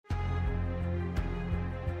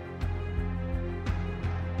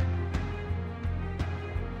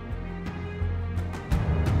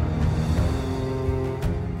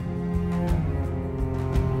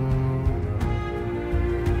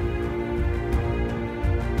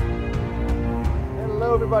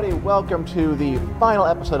everybody. Welcome to the final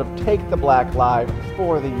episode of Take the Black Live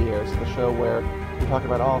for the Years, the show where we talk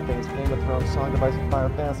about all things Game of Thrones, Song, Device, and Fire,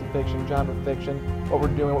 fantasy fiction, genre fiction, what we're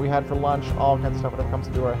doing, what we had for lunch, all kinds of stuff that comes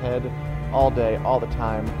into our head all day, all the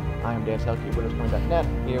time. I am Dan Selcke, winnerscoin.net,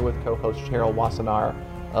 here with co-host Cheryl Wassenaar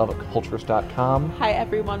of Cultures.com. Hi,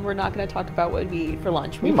 everyone. We're not going to talk about what we eat for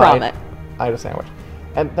lunch. We promise. promise. I had a sandwich.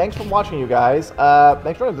 And thanks for watching, you guys.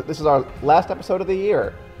 Thanks for joining. This is our last episode of the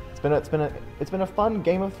year. It's been a fun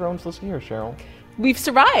Game of Thrones this year, Cheryl. We've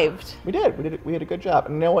survived. We did. We had a good job.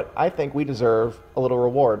 And you know what? I think we deserve a little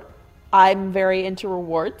reward. I'm very into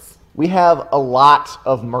rewards. We have a lot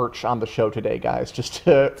of merch on the show today, guys, just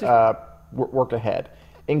to work ahead,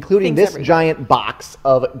 including this giant box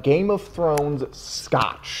of Game of Thrones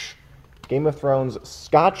Scotch. Game of Thrones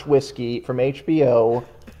Scotch whiskey from HBO.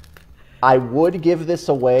 I would give this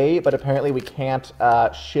away, but apparently we can't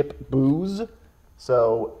ship booze.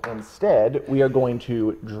 So instead, we are going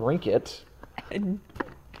to drink it and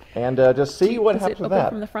just see what happens with that.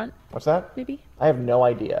 From the front? What's that? Maybe? I have no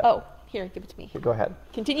idea. Oh, here, give it to me. Here, go ahead.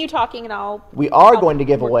 Continue talking and I'll... We are going to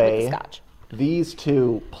give work away with the Scotch. these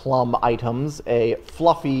two plum items, a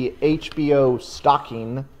fluffy HBO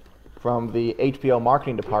stocking from the HBO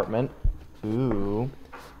marketing department. Ooh.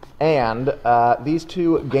 And these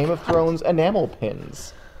two Game of Thrones enamel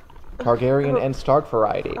pins. Targaryen and Stark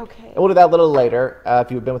variety. Okay. And we'll do that a little later. If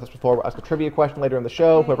you've been with us before, we'll ask a trivia question later in the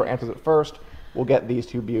show. Whoever answers it first will get these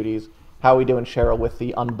two beauties. How are we doing, Cheryl, with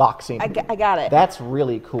the unboxing? I got it. That's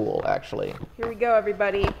really cool, actually. Here we go,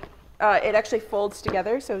 everybody. It actually folds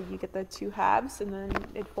together, so you get the two halves, and then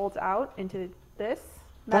it folds out into this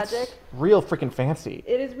magic. That's real freaking fancy.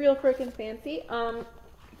 It is real freaking fancy.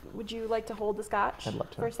 Would you like to hold the Scotch I'd love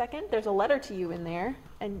to. for a second? There's a letter to you in there,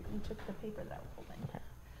 and you took the paper that I was holding. Okay.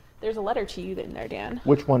 There's a letter to you in there, Dan.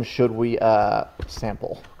 Which one should we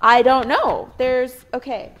sample? I don't know.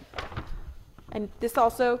 Okay. And this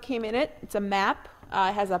also came in it. It's a map.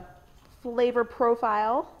 It has a flavor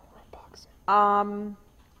profile. So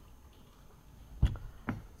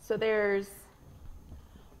there's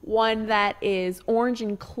one that is orange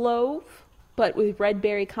and clove, but with red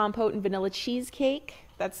berry compote and vanilla cheesecake.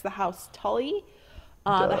 That's the House Tully.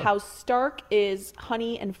 The House Stark is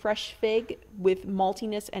honey and fresh fig with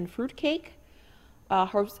maltiness and fruitcake.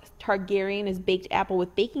 House Targaryen is baked apple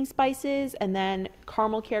with baking spices, and then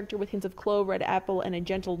caramel character with hints of clove, red apple, and a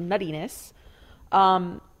gentle nuttiness.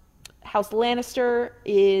 House Lannister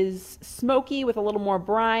is smoky with a little more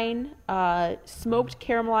brine, smoked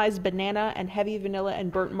caramelized banana and heavy vanilla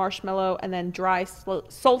and burnt marshmallow, and then dry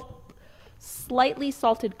slightly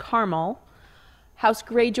salted caramel. House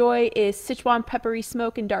Greyjoy is Sichuan peppery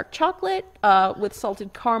smoke and dark chocolate with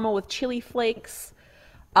salted caramel with chili flakes.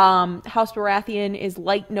 House Baratheon is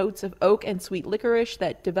light notes of oak and sweet licorice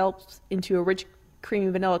that develops into a rich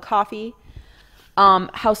creamy vanilla coffee.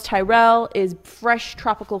 House Tyrell is fresh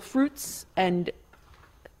tropical fruits and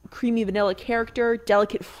creamy vanilla character,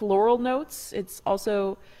 delicate floral notes.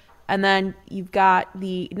 And then you've got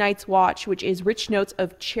the Night's Watch, which is rich notes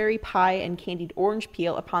of cherry pie and candied orange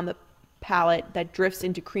peel upon the palate that drifts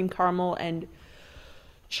into cream caramel and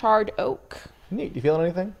charred oak. Neat. Do you feel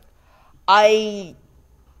anything?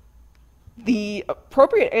 The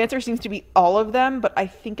appropriate answer seems to be all of them, but I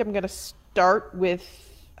think I'm going to start with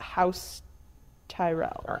House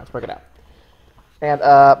Tyrell. All right, let's break it out. And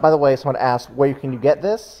by the way, someone asked, where can you get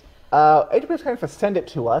this? HBO's kind of send it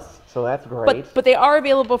to us, so that's great. But they are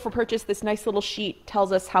available for purchase. This nice little sheet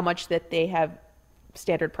tells us how much that they have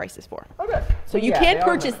standard prices for. Okay. So you can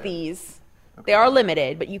purchase these. Okay. They are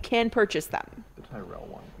limited, but you can purchase them. The Tyrell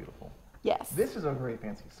one, beautiful. Yes. This is a very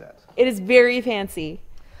fancy set. It is very fancy.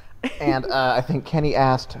 And I think Kenny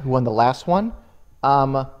asked who won the last one.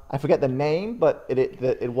 I forget the name, but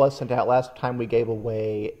it was sent out last time. We gave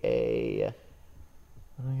away a...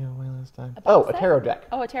 What did I give away last time? A tarot deck.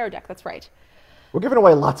 Oh, a tarot deck. That's right. We're giving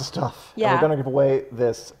away lots of stuff. Yeah. And we're going to give away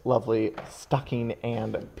this lovely stocking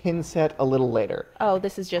and pin set a little later. Oh,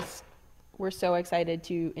 this is just... We're so excited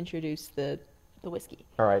to introduce the whiskey.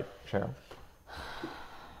 All right, Cheryl.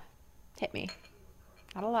 Hit me.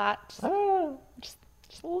 Not a lot. Just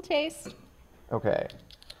a little taste. Okay.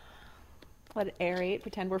 Let it aerate.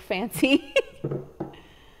 Pretend we're fancy.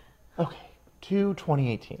 Okay. To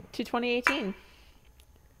 2018. To 2018.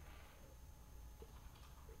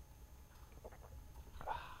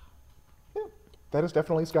 Yeah, that is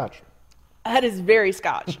definitely Scotch. That is very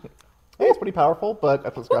Scotch. Hey, it's pretty powerful, but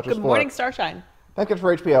that's what Scotch is for. Good morning, Starshine. Thank you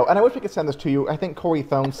for HBO. And I wish we could send this to you. I think Corey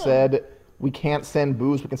Thone said we can't send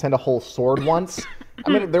booze. We can send a whole sword once. I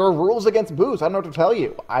mean, there are rules against booze. I don't know what to tell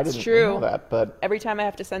you. I didn't know that, but every time I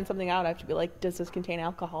have to send something out, I have to be like, "Does this contain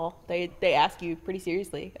alcohol?" They ask you pretty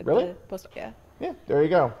seriously. At really? The post, yeah. Yeah, there you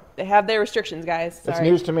go. They have their restrictions, guys. Sorry. It's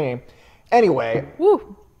news to me. Anyway,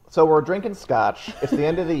 woo. So we're drinking scotch. It's the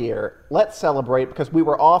end of the year. Let's celebrate because we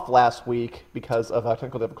were off last week because of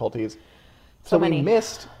technical difficulties. So we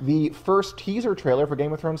missed the first teaser trailer for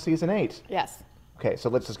Game of Thrones Season 8. Yes. Okay, so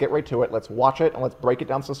let's just get right to it. Let's watch it and let's break it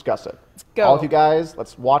down, let's discuss it. Let's go. All of you guys,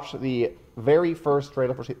 let's watch the very first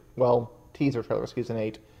trailer for, teaser trailer for Season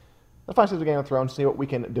 8. Let's find Season of Game of Thrones, see what we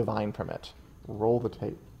can divine from it. Roll the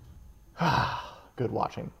tape. Good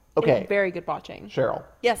watching. Okay. Very good watching. Cheryl.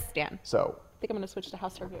 Yes, Dan. So. I think I'm going to switch to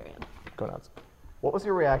House Targaryen. Go nuts. What was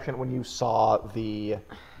your reaction when you saw the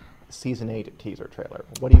Season 8 teaser trailer?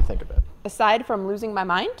 What do you think of it? Aside from losing my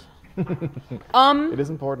mind? It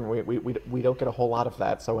is important. We don't get a whole lot of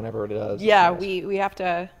that, so whenever it does. Yeah, we have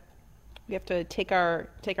to take our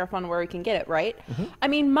fun where we can get it, right? Mm-hmm. I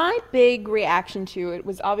mean, my big reaction to it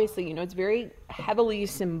was obviously, it's very heavily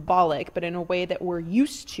symbolic, but in a way that we're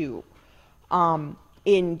used to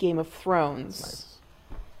in Game of Thrones. Nice.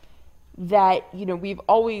 That, we've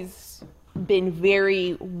always been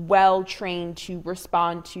very well trained to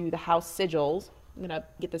respond to the house sigils. I'm going to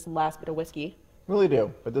get this last bit of whiskey. Really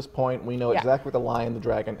do. At this point, we know exactly what the lion, the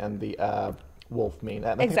dragon, and the wolf mean.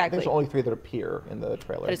 Exactly. I think there's only 3 that appear in the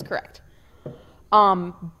trailer. That is correct.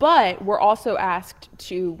 But we're also asked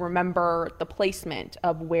to remember the placement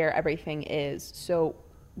of where everything is so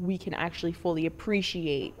we can actually fully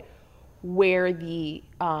appreciate where the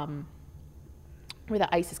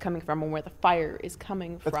ice is coming from and where the fire is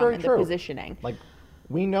coming from and the positioning. Like,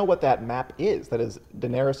 we know what that map is. That is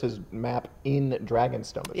Daenerys' map in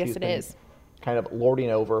Dragonstone. That yes, it is. Kind of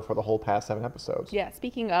lording over for the whole past 7 episodes. Yeah,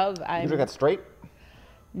 speaking of... You drink that straight?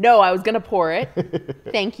 No, I was going to pour it.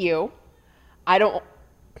 Thank you. I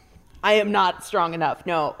am not strong enough.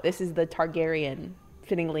 No, this is the Targaryen,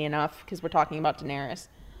 fittingly enough, because we're talking about Daenerys.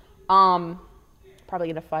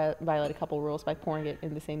 Probably going to violate a couple rules by pouring it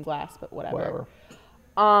in the same glass, but whatever.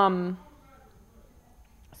 So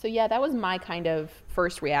yeah, that was my kind of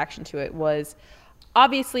first reaction to it was...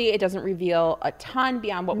 Obviously, it doesn't reveal a ton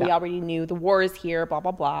beyond what we already knew. The war is here, blah,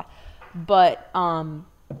 blah, blah. But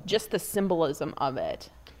just the symbolism of it.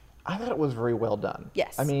 I thought it was very well done.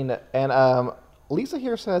 Yes. I mean, and Lisa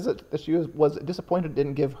here says that she was disappointed it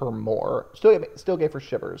didn't give her more. Still gave her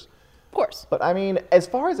shivers. Of course. But I mean, as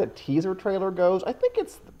far as a teaser trailer goes, I think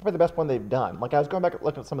it's probably the best one they've done. Like, I was going back and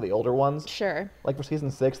looking at some of the older ones. Sure. Like for Season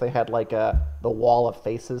 6, they had like the wall of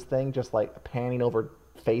faces thing, just like panning over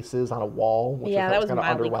faces on a wall, which I thought was kind of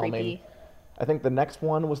underwhelming. Creepy. I think the next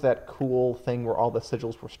one was that cool thing where all the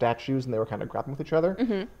sigils were statues and they were kind of grappling with each other.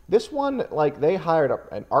 Mm-hmm. This one, like, they hired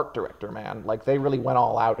an art director, man. Like, they really went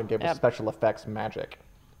all out and gave us special effects magic.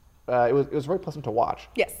 It was very pleasant to watch.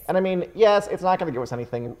 Yes. And I mean, yes, it's not going to give us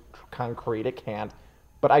anything concrete. It can't.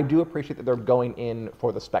 But I do appreciate that they're going in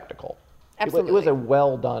for the spectacle. Absolutely. It was a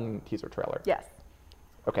well done teaser trailer. Yes.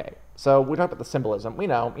 Okay, so we talked about the symbolism. We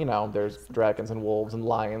know, there's dragons and wolves and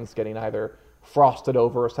lions getting either frosted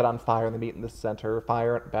over or set on fire, and they meet in the center.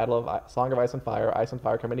 Song of Ice and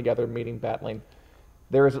Fire coming together, meeting, battling.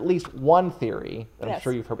 There is at least one theory that I'm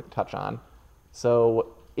sure you've heard me touch on.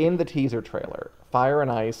 So in the teaser trailer, fire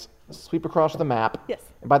and ice sweep across the map. Yes.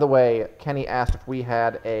 And by the way, Kenny asked if we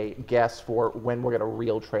had a guess for when we'll get a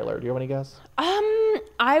real trailer. Do you have any guess?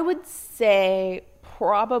 I would say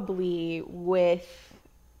probably with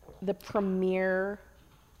the premiere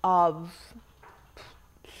of,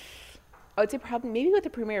 I would say probably maybe with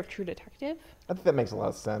the premiere of True Detective. I think that makes a lot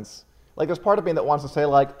of sense. Like, there's part of me that wants to say,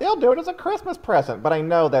 like, they'll do it as a Christmas present, but I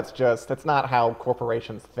know that's not how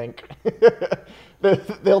corporations think. they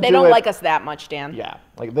don't like us that much, Dan. Yeah,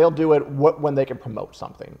 like, they'll do it when they can promote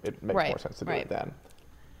something. It makes more sense to do it then.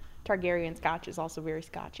 Targaryen scotch is also very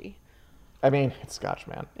scotchy. I mean, it's scotch,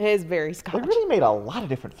 man. It is very scotch. They really made a lot of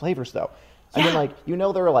different flavors, though. Yeah. I mean, like,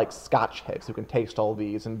 there are, like, scotch heads who can taste all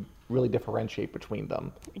these and really differentiate between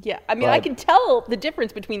them. Yeah, I mean, I can tell the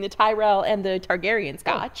difference between the Tyrell and the Targaryen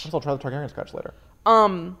scotch. I'll try the Targaryen scotch later.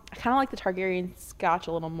 I kind of like the Targaryen scotch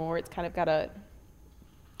a little more. It's kind of got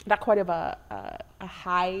not quite of a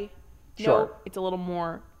high note. It's a little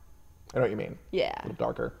more... I know what you mean. Yeah. A little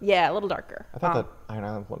darker. Yeah, a little darker. I thought that Iron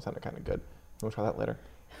Island one sounded kind of good. We'll try that later.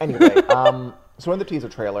 Anyway, so in the teaser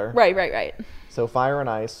trailer... Right. So fire and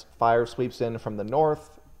ice. Fire sweeps in from the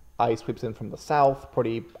north. Ice sweeps in from the south.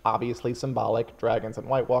 Pretty obviously symbolic. Dragons and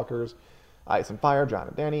White Walkers. Ice and fire, Jon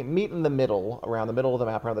and Dany, meet in the middle, around the middle of the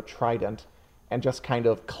map, around the Trident, and just kind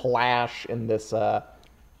of clash in this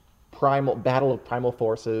battle of primal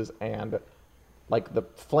forces, and like the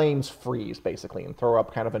flames freeze basically and throw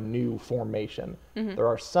up kind of a new formation. There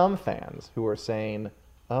are some fans who are saying,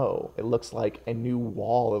 oh, it looks like a new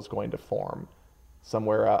wall is going to form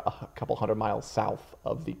somewhere a couple hundred miles south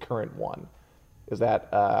of the current one. Is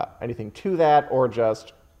that anything to that, or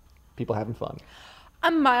just people having fun?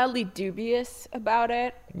 I'm mildly dubious about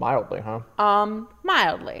it. Mildly, huh?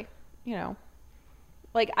 Mildly, you know,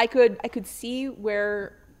 like I could see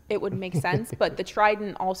where it would make sense, but the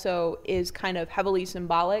trident also is kind of heavily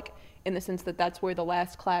symbolic in the sense that that's where the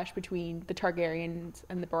last clash between the Targaryens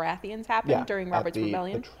and the Baratheons happened during Robert's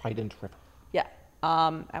Rebellion. The Trident River. Yeah,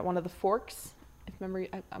 at one of the forks. If memory,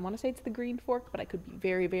 I want to say it's the Green Fork, but I could be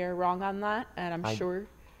very, very wrong on that, and I do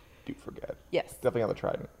forget. Yes. Definitely on the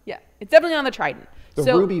Trident. Yeah, it's definitely on the Trident. The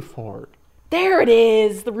Ruby Ford. There it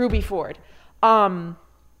is, the Ruby Ford.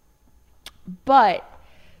 But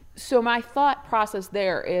so my thought process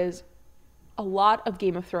there is a lot of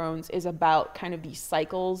Game of Thrones is about kind of these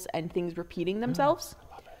cycles and things repeating themselves.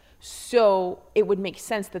 So it would make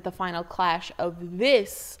sense that the final clash of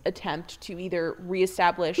this attempt to either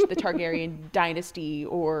reestablish the Targaryen dynasty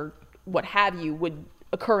or what have you would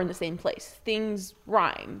occur in the same place. Things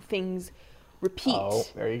rhyme, things repeat. Oh,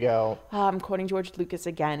 there you go. I'm quoting George Lucas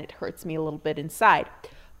again. It hurts me a little bit inside.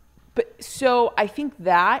 But so I think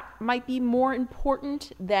that might be more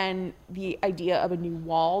important than the idea of a new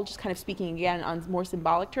wall, just kind of speaking again on more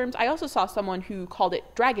symbolic terms. I also saw someone who called it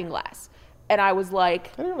dragonglass. And I was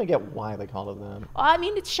like, I don't really get why they call it that. I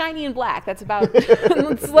mean, it's shiny and black. That's about,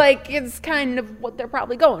 it's kind of what they're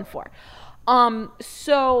probably going for.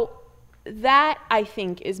 So that I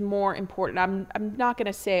think is more important. I'm not going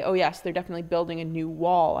to say, oh yes, they're definitely building a new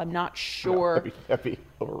wall. I'm not sure. No, that'd be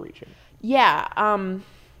overreaching. Yeah.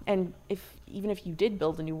 And even if you did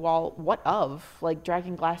build a new wall, what of? Like,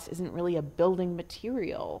 dragonglass isn't really a building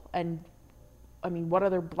material. And I mean, what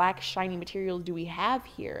other black shiny materials do we have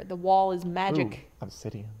here? The wall is magic. Ooh,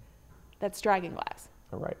 obsidian. That's dragonglass.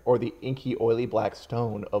 All right. Or the inky, oily black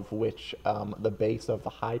stone of which the base of the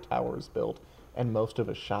high tower is built, and most of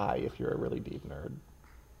a shy if you're a really deep nerd.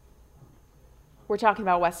 We're talking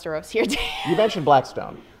about Westeros here. You mentioned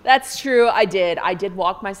Blackstone. That's true. I did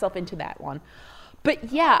walk myself into that one.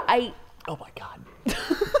 But yeah, Oh my God.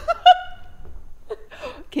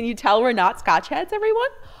 Can you tell we're not Scotch heads,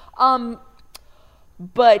 everyone?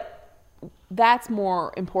 But that's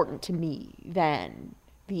more important to me than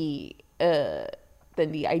the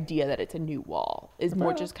idea that it's a new wall. Is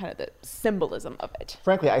more just kind of the symbolism of it.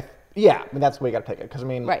 Frankly, I mean, that's the way you got to take it. Because, I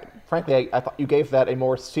mean, right. Frankly, I thought you gave that a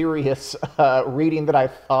more serious reading than I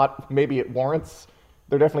thought maybe it warrants.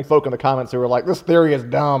 There are definitely folk in the comments who were like, this theory is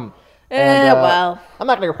dumb. Well. I'm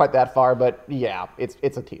not going to go quite that far, but yeah,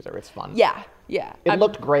 it's a teaser. It's fun. Yeah. It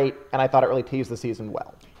looked great, and I thought it really teased the season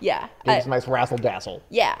well. Yeah. It's a nice razzle-dazzle.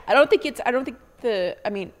 Yeah. I'm not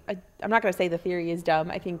going to say the theory is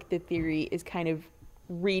dumb. I think the theory is kind of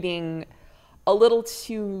reading a little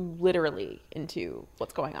too literally into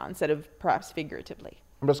what's going on instead of perhaps figuratively.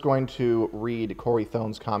 I'm just going to read Corey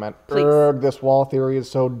Thone's comment. Please. This wall theory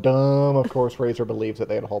is so dumb. Of course, Razor believes it.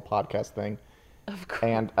 They had a whole podcast thing. Of course.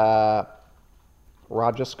 And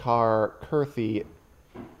Rajaskar Kurthi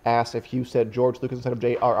asked if you said George Lucas instead of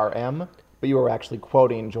JRRM, but you were actually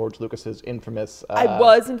quoting George Lucas's infamous... I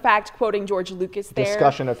was, in fact, quoting George Lucas there.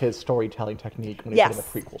 Discussion of his storytelling technique when he did in the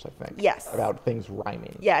prequels, I think. Yes. About things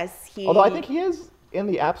rhyming. Yes. Although I think he is, in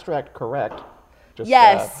the abstract, correct.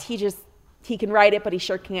 He can write it, but he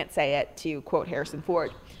sure can't say it, to quote Harrison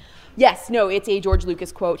Ford. Yes, no, it's a George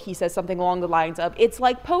Lucas quote. He says something along the lines of, it's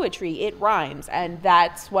like poetry, it rhymes. And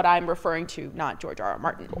that's what I'm referring to, not George R.R.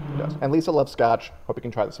 Martin. Cool, he does. And Lisa loves scotch. Hope you can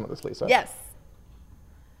try some of this, Lisa. Yes.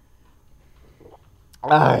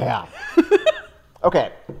 Yeah.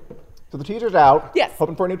 Okay. So the teaser's out. Yes.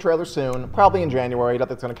 Hoping for a new trailer soon. Probably in January. Not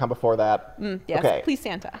that it's going to come before that. Yes. Okay. Please,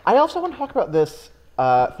 Santa. I also want to talk about this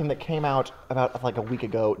thing that came out about like a week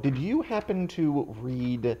ago. Did you happen to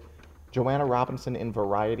read Joanna Robinson in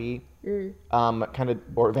Variety?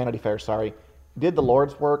 Or Vanity Fair, sorry. Did the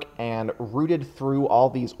Lord's work and rooted through all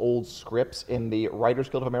these old scripts in the Writers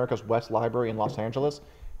Guild of America's West Library in Los Angeles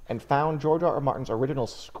and found George R.R. Martin's original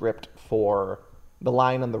script for The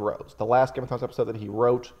Lion and the Rose, the last Game of Thrones episode that he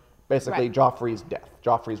wrote, basically Right. Joffrey's death,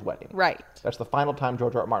 Joffrey's wedding. Right. That's the final time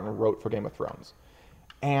George R.R. Martin wrote for Game of Thrones.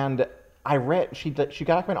 And I read, she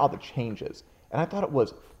documented all the changes, and I thought it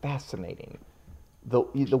was fascinating.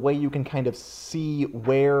 The way you can kind of see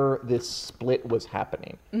where this split was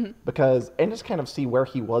happening. And just kind of see where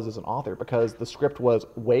he was as an author, because the script was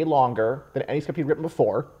way longer than any script he'd written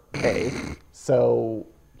before, so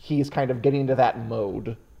he's kind of getting into that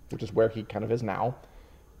mode, which is where he kind of is now.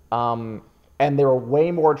 And And there are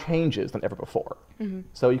way more changes than ever before. Mm-hmm.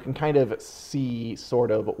 So you can kind of see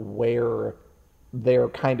sort of where they're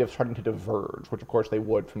kind of starting to diverge, which of course they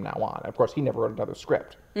would from now on. And of course, he never wrote another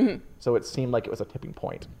script. Mm-hmm. So it seemed like it was a tipping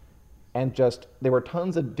point. And just, there were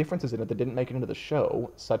tons of differences in it that didn't make it into the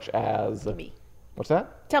show, such as... Me. What's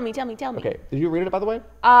that? Tell me. Okay. Did you read it, by the way?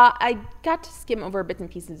 I got to skim over bits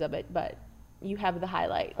and pieces of it, but you have the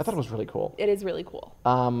highlights. I thought it was really cool. It is really cool.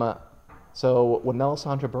 So when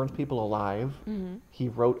Melisandre burns people alive, he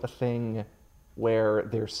wrote a thing where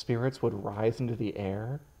their spirits would rise into the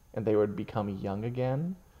air and they would become young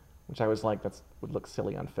again, which I was like, that would look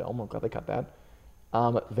silly on film. I'm glad they cut that.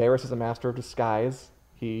 Varys is a master of disguise.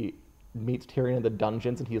 He meets Tyrion in the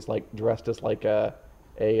dungeons, and he's like dressed as like a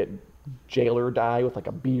jailer guy with like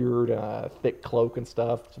a beard and a thick cloak and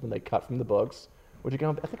stuff. Something they cut from the books, which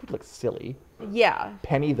again I think would look silly. Yeah.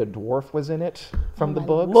 Penny the dwarf was in it from the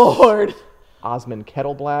books. Lord. Osmond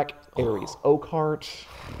Kettleblack, Ares Oakhart.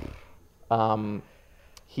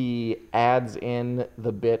 He adds in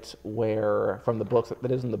the bit where, from the books,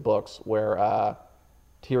 that is in the books, where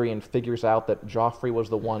Tyrion figures out that Joffrey was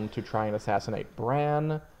the one to try and assassinate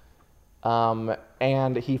Bran.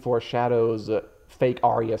 And he foreshadows fake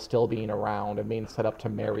Arya still being around and being set up to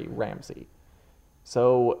marry Ramsay.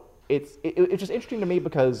 So it's just interesting to me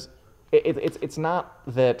because it's not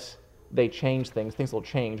that they changed things will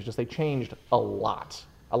change. It's just they changed a lot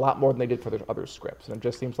more than they did for their other scripts. And it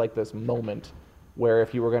just seems like this moment where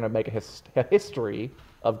if you were going to make a history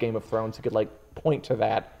of Game of Thrones, you could like point to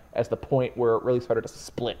that as the point where it really started to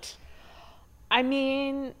split. I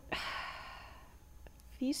mean,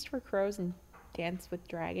 Feast for Crows and Dance with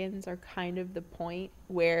Dragons are kind of the point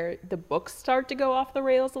where the books start to go off the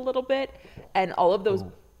rails a little bit, and all of those...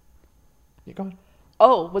 You go ahead.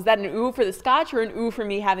 Oh, was that an ooh for the scotch or an ooh for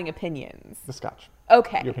me having opinions? The scotch.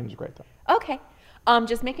 Okay. Your opinion's great, though. Okay.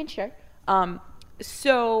 Just making sure.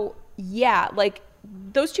 So, yeah, like,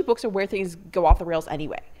 those two books are where things go off the rails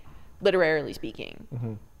anyway, literarily speaking.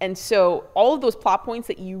 Mm-hmm. And so all of those plot points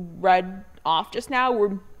that you read off just now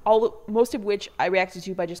were most of which I reacted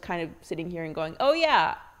to by just kind of sitting here and going, oh,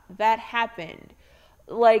 yeah, that happened.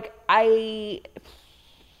 Like, they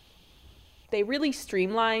really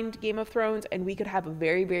streamlined Game of Thrones, and we could have a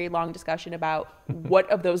very, very long discussion about what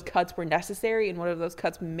of those cuts were necessary and what of those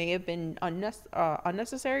cuts may have been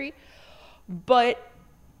unnecessary. But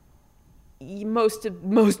most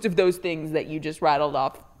of those things that you just rattled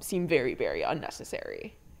off seem very, very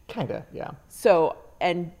unnecessary. Kinda, yeah. So,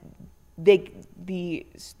 and the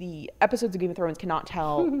episodes of Game of Thrones cannot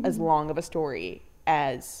tell as long of a story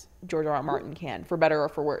as George R.R. Martin can, for better or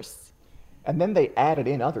for worse. And then they added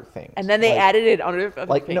in other things. And then they added in other things.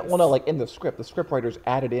 Like, like in the script writers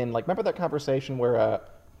added in, like, remember that conversation where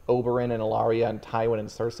Oberyn and Ilaria and Tywin and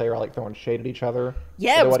Cersei are like throwing shade at each other?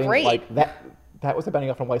 Yeah, it was great. Like that was the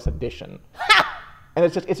Benioff and Weiss edition. And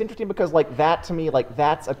it's interesting because like that to me, like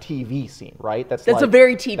that's a TV scene, right? That's a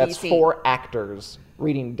very TV scene. That's 4 actors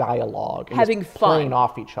reading dialogue and having just fun, playing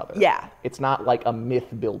off each other. Yeah, it's not like a myth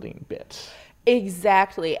building bit.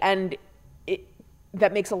 Exactly, and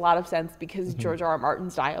that makes a lot of sense because George R.R.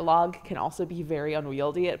 Martin's dialogue can also be very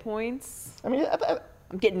unwieldy at points. I mean,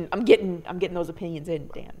 I'm getting those opinions in,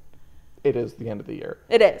 Dan. It is the end of the year.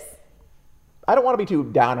 It is. I don't want to be too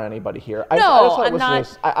down on anybody here.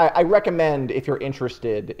 I recommend if you're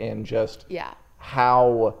interested in just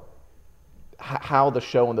how the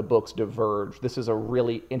show and the books diverge. This is a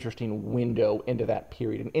really interesting window into that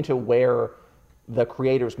period and into where the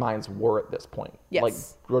creators' minds were at this point. Yes. Like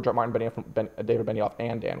George R. Martin, David Benioff,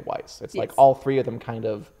 and Dan Weiss. It's like all 3 of them kind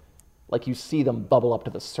of, like you see them bubble up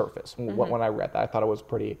to the surface. When I read that, I thought it was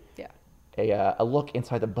pretty... Yeah. A look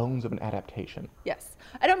inside the bones of an adaptation. Yes.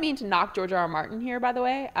 I don't mean to knock George R.R. Martin here, by the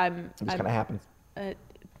way. It just kind of happens.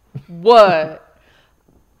 What?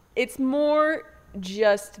 It's more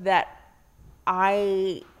just that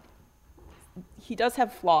he does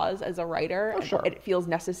have flaws as a writer. Oh, sure. And it feels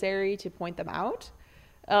necessary to point them out.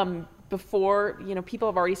 Before, people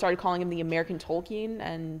have already started calling him the American Tolkien,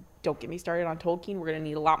 and don't get me started on Tolkien. We're going to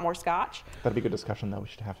need a lot more scotch. That'd be a good discussion, though. We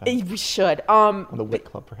should have. We should. On the Wit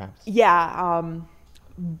Club, perhaps. Yeah.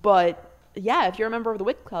 But, yeah, if you're a member of the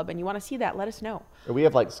Wit Club and you want to see that, let us know. We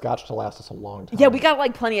have, scotch to last us a long time. Yeah, we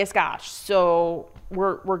got, plenty of scotch, so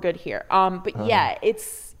we're good here. But, yeah,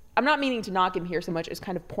 I'm not meaning to knock him here so much as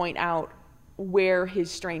kind of point out where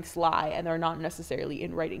his strengths lie, and they're not necessarily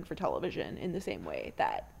in writing for television in the same way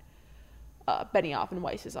that Benioff and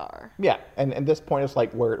Weiss's are. Yeah, and this point is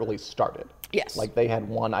where it really started. Yes. They had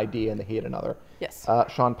one idea and he had another. Yes.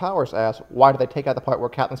 Sean Powers asks, why did they take out the part where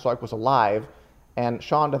Catelyn Stark was alive? And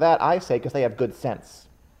Sean, to that I say, because they have good sense.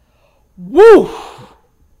 Woo!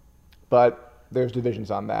 But there's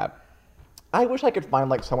divisions on that. I wish I could find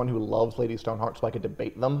like someone who loves Lady Stoneheart so I could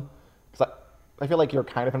debate them. Because I feel like you're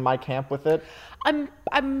kind of in my camp with it.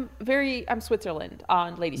 I'm Switzerland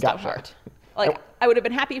on Lady Gotcha. Stoneheart. Like I would have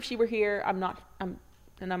been happy if she were here. I'm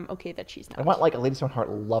okay that she's not. I want like a Lady Stoneheart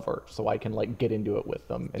lover so I can like get into it with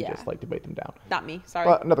them and just like debate them down. Not me, sorry.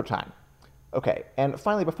 But another time. Okay, and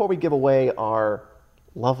finally, before we give away our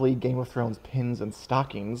lovely Game of Thrones pins and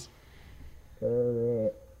stockings,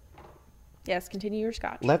 yes, continue your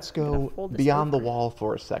scotch. Let's go beyond the wall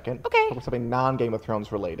for a second. Okay. For something non-Game of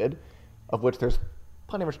Thrones related, of which there's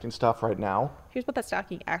plenty of interesting stuff right now. Here's what that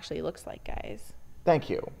stocking actually looks like, guys. Thank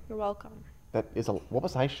you. You're welcome. That is what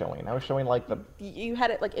was I showing? I was showing like the... You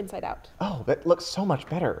had it like inside out. Oh, that looks so much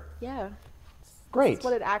better. Yeah. Great. That's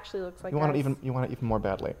what it actually looks like, You want it even more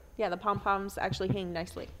badly. Yeah, the pom-poms actually hang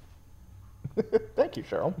nicely. Thank you,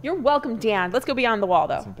 Cheryl. You're welcome, Dan. Let's go beyond the wall,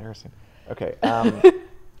 though. That's embarrassing. Okay,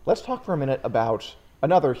 let's talk for a minute about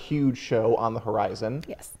another huge show on the horizon.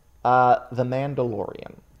 Yes. The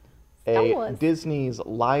Mandalorian. Disney's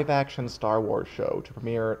live-action Star Wars show to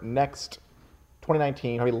premiere next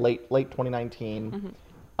 2019, probably late 2019.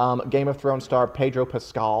 Mm-hmm. Game of Thrones star Pedro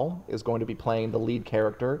Pascal is going to be playing the lead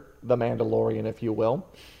character, the Mandalorian, if you will,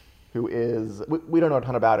 who is... We don't know a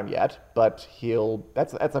ton about him yet, but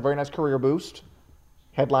that's a very nice career boost.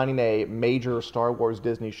 Headlining a major Star Wars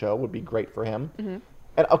Disney show would be great for him. Mm-hmm.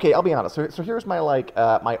 And okay, I'll be honest. So here's my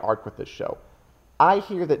my arc with this show. I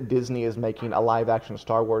hear that Disney is making a live-action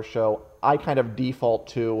Star Wars show. I kind of default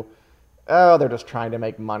to, oh, they're just trying to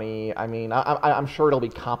make money. I mean, I'm sure it'll be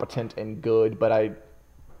competent and good, but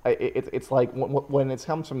it's like when it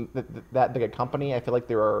comes from that big a company, I feel like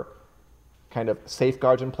there are kind of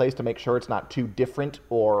safeguards in place to make sure it's not too different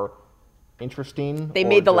or interesting. They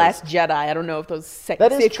made The Last Jedi. I don't know if those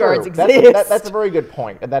safeguards exist. That's a very good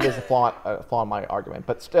point, and that is a flaw in my argument.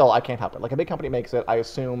 But still, I can't help it. Like a big company makes it, I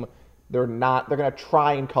assume they're going to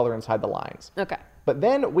try and color inside the lines. Okay. But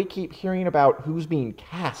then we keep hearing about who's being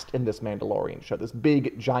cast in this Mandalorian show, this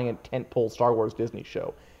big, giant, tentpole Star Wars Disney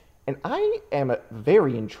show. And I am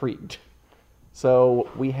very intrigued. So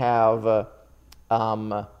we have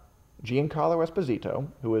Giancarlo Esposito,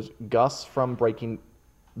 who is Gus from Breaking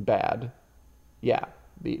Bad. Yeah,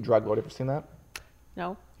 the drug lord. Ever seen that?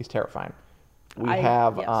 No. He's terrifying. We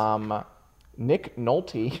have yes. Nick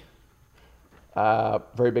Nolte,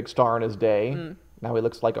 very big star in his day. Mm. Now he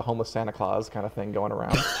looks like a homeless Santa Claus kind of thing going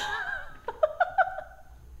around.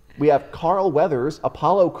 We have Carl Weathers,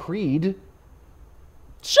 Apollo Creed.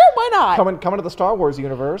 Sure, why not? Coming to the Star Wars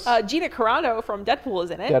universe. Gina Carano from Deadpool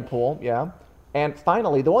is in it. Deadpool, yeah. And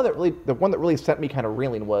finally, the one that really sent me kind of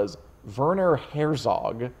reeling was Werner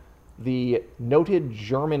Herzog, the noted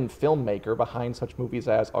German filmmaker behind such movies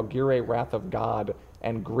as Augure, Wrath of God,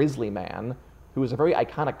 and Grizzly Man, who is a very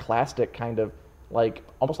iconoclastic kind of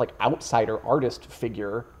almost like outsider artist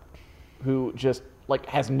figure who just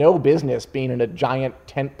has no business being in a giant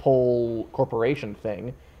tentpole corporation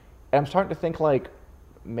thing. And I'm starting to think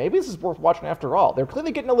maybe this is worth watching after all. They're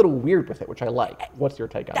clearly getting a little weird with it, which I like. What's your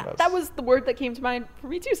take on this? That was the word that came to mind for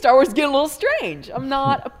me too. Star Wars is getting a little strange. I'm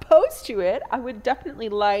not opposed to it. I would definitely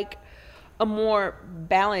like a more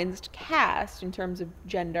balanced cast in terms of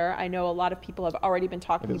gender. I know a lot of people have already been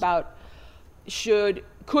talking about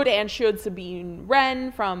could Sabine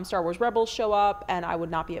Wren from Star Wars Rebels show up, and I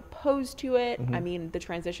would not be opposed to it. Mm-hmm. I mean, the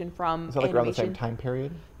transition from is that animation, around the same time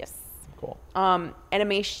period? Yes. Cool.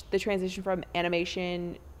 Animation. The transition from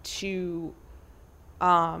animation to,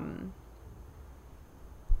 the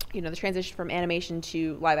transition from animation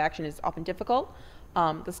to live action is often difficult.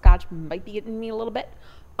 The scotch might be getting me a little bit.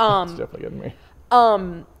 It's definitely getting me.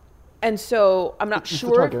 And so I'm not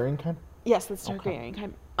sure. The Targaryen kind? Yes, that's Targaryen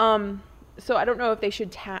kind. So I don't know if they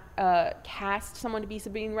should cast someone to be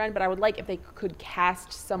Sabine Wren, but I would like if they could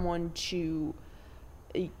cast someone to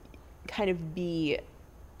kind of be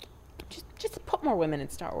just put more women in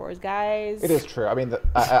Star Wars, guys. It is true. I mean,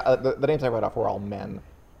 the names I read off were all men.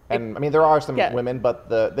 And, I mean, there are some women, but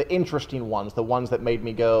the interesting ones, the ones that made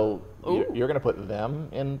me go, you're going to put them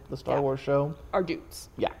in the Star Wars show? Are dudes.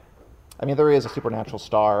 Yeah. I mean, there is a supernatural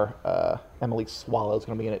star. Emily Swallow's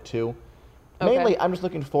going to be in it, too. Okay. Mainly, I'm just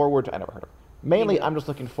looking forward to... I never heard of her. Mainly, I'm just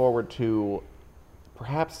looking forward to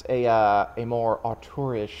perhaps a more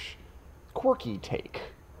auteurish, quirky take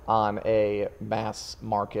on a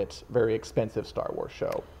mass-market, very expensive Star Wars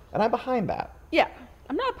show. And I'm behind that. Yeah.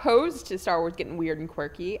 I'm not opposed to Star Wars getting weird and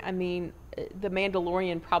quirky. I mean, The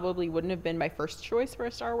Mandalorian probably wouldn't have been my first choice for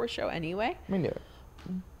a Star Wars show anyway. Me neither.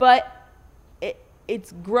 But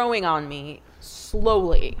it's growing on me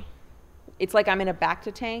slowly. It's like I'm in a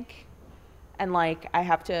Bacta tank, and like I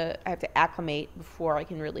have to acclimate before I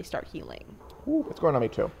can really start healing. Ooh, it's going on me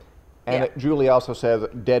too. And Julie also says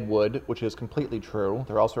Deadwood, which is completely true.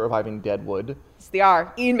 They're also reviving Deadwood. Yes, they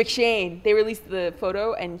are. Ian McShane. They released the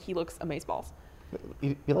photo, and he looks amazeballs.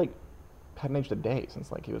 He like hadn't aged a day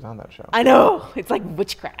since like he was on that show. I know. It's like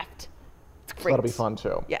witchcraft. It's great. So that'll be fun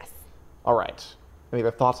too. Yes. All right. Any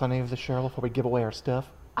other thoughts on any of this, Cheryl, before we give away our stuff?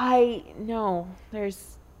 No.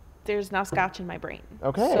 There's now scotch in my brain.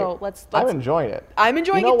 Okay. So let's I'm enjoying it. I'm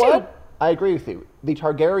enjoying you know it too. What? I agree with you. The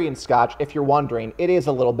Targaryen scotch, if you're wondering, it is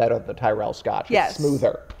a little better than the Tyrell scotch. Yes. It's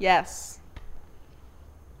smoother. Yes.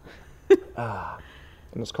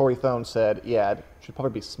 And as Corey Thone said, yeah, it should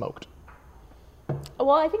probably be smoked.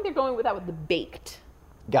 Well, I think they're going with that with the baked.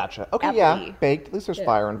 Gotcha. Okay, Apple-y. yeah, baked. At least there's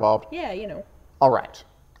fire involved. Yeah, you know. All right.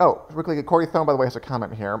 Oh, quickly, Corey Thone, by the way, has a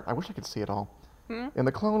comment here. I wish I could see it all. In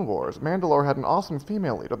the Clone Wars, Mandalore had an awesome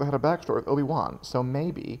female leader that had a backstory with Obi-Wan, so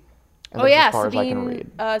maybe. And that's as far as I can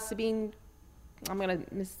read. Sabine. I'm gonna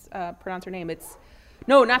mispronounce her name. It's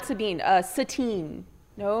not Sabine. Satine.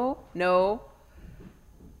 No.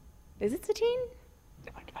 Is it Satine?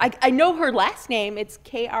 I know her last name. It's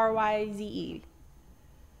Kryze.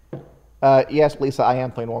 Yes, Lisa, I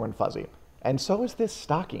am playing warm and fuzzy. And so is this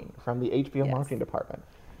stocking from the HBO marketing department.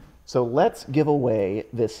 So let's give away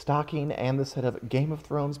this stocking and the set of Game of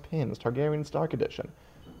Thrones pins, Targaryen Stark Edition.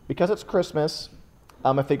 Because it's Christmas,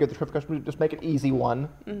 I figured the trivia question would just make an easy one.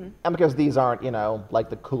 And because these aren't,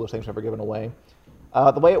 like the coolest things ever given away.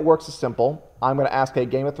 The way it works is simple. I'm going to ask a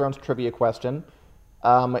Game of Thrones trivia question.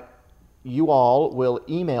 You all will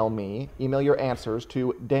email your answers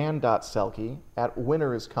to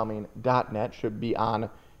dan.selcke@winteriscoming.net. Should be on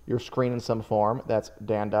your screen in some form. That's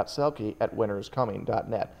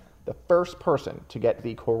dan.selcke@winteriscoming.net. The first person to get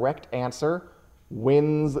the correct answer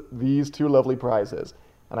wins these two lovely prizes.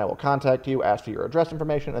 And I will contact you, ask for your address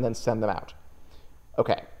information, and then send them out.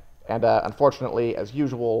 Okay. And unfortunately, as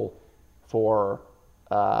usual, for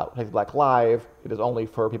Take the Black Live, it is only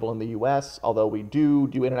for people in the U.S., although we do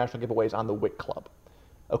international giveaways on the Wick Club.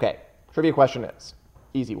 Okay, trivia question is,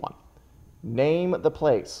 easy one. Name the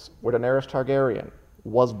place where Daenerys Targaryen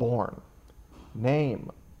was born.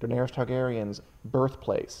 Name Daenerys Targaryen's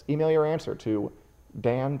birthplace. Email your answer to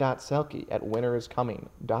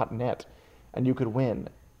dan.selcke@winteriscoming.net, and you could win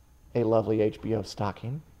a lovely HBO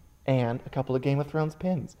stocking and a couple of Game of Thrones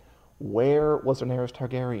pins. Where was Daenerys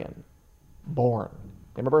Targaryen born?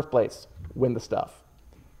 Name her birthplace. Win the stuff.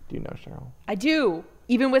 Do you know, Cheryl? I do,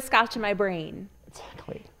 even with scotch in my brain.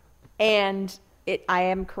 Exactly. And I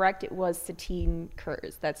am correct. It was Satine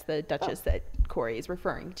Kurz. That's the Duchess that Corey is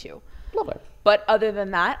referring to. Lovely. But other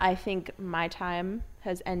than that, I think my time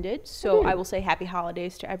has ended. So I will say happy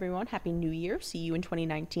holidays to everyone. Happy New Year. See you in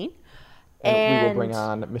 2019. And we will bring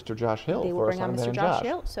on Mr. Josh Hill. They will bring on Mr. Josh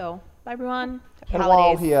Hill. So bye, everyone. Happy and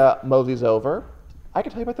holidays. While he moseys over, I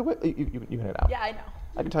can tell you about the Wick. You can hit it out. Yeah, I know.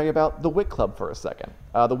 I can tell you about the Wick Club for a second.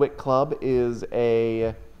 The Wick Club is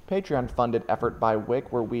a Patreon-funded effort by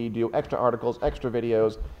Wick where we do extra articles, extra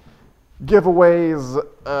videos, giveaways,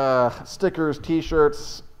 stickers,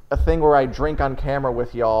 T-shirts, a thing where I drink on camera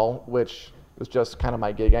with y'all, which is just kind of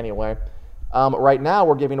my gig anyway. Right now,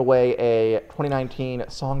 we're giving away a 2019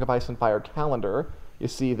 Song of Ice and Fire calendar. You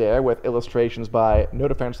see there with illustrations by no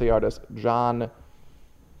defense to the artist John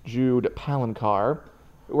Jude Palancar.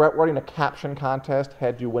 We're running a caption contest.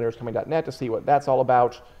 Head to winteriscoming.net to see what that's all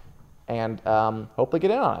about, and hopefully get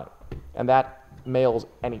in on it. And that mails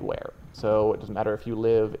anywhere. So it doesn't matter if you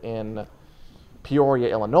live in Peoria,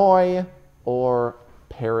 Illinois, or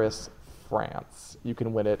Paris, France. You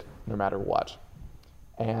can win it no matter what.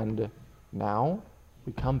 And now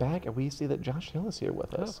we come back and we see that Josh Hill is here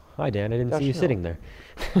with us. Oh, hi, Dan. I didn't see you sitting there.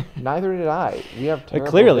 Neither did I. We have terrible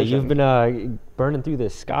clearly, vision. you've been burning through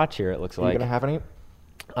this scotch here, it looks like. Are you going to have any?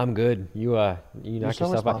 I'm good. You knock so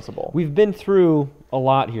yourself responsible. out. We've been through a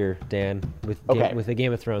lot here, Dan, with the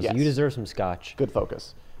Game of Thrones. Yes. So you deserve some scotch. Good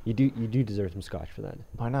focus. You do deserve some scotch for that.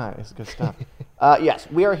 Why not? It's good stuff. Yes,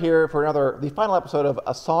 we are here for the final episode of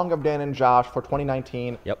A Song of Dan and Josh for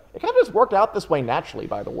 2019. Yep. It kind of just worked out this way naturally,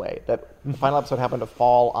 by the way, that the final episode happened to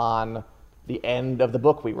fall on the end of the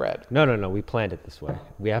book we read. No. We planned it this way.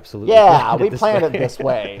 We absolutely planned it this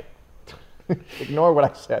way. Ignore what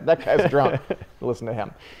I said. That guy's drunk. Listen to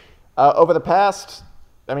him. Over the past,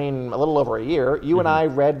 a little over a year, you and I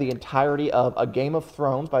read the entirety of A Game of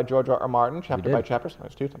Thrones by George R. R. Martin, chapter by chapter,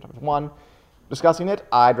 sometimes two, sometimes one. Discussing it,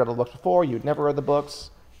 I'd read the books before, you'd never read the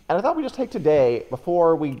books. And I thought we'd just take today,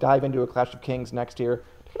 before we dive into A Clash of Kings next year,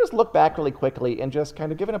 to just look back really quickly and just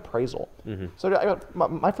kind of give an appraisal. So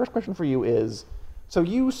my first question for you is, so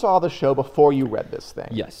you saw the show before you read this thing.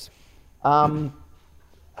 Yes.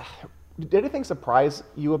 Did anything surprise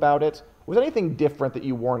you about it? Was anything different that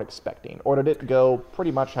you weren't expecting? Or did it go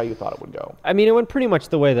pretty much how you thought it would go? I mean, it went pretty much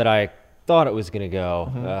the way that I thought it was going to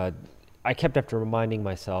go. I kept after reminding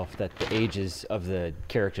myself that the ages of the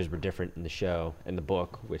characters were different in the show and the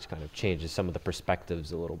book, which kind of changes some of the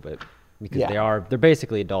perspectives a little bit. Because they're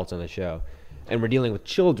basically adults on the show. And we're dealing with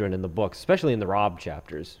children in the books, especially in the Rob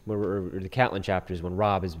chapters, or the Catelyn chapters, when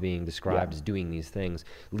Rob is being described as doing these things,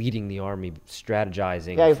 leading the army,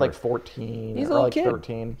 strategizing. Yeah, he's like 14 he's or a little like kid.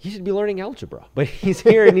 13. He should be learning algebra, but he's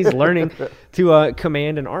here and he's learning to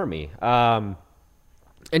command an army. And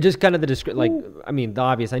just kind of the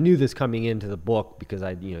obvious. I knew this coming into the book because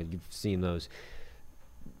you've seen those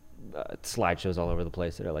slideshows all over the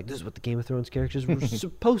place that are like, this is what the Game of Thrones characters were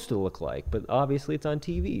supposed to look like, but obviously it's on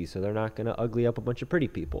TV, so they're not going to ugly up a bunch of pretty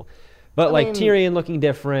people. But Tyrion looking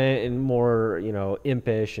different and more,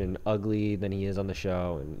 impish and ugly than he is on the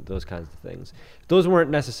show, and those kinds of things. Those weren't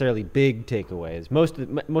necessarily big takeaways.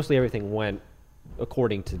 Mostly everything went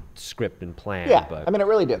according to script and plan. Yeah, but I mean, it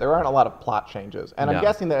really did. There aren't a lot of plot changes. And I'm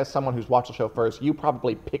guessing that as someone who's watched the show first, you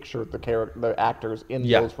probably pictured the actors in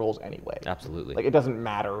those roles anyway. Absolutely. Like, it doesn't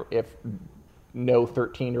matter if no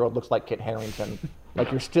 13-year-old looks like Kit Harington.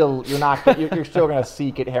 Like, you're still going to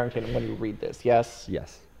see Kit Harington when you read this, yes?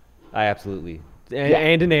 Yes. I absolutely.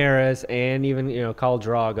 And Daenerys, and even, Khal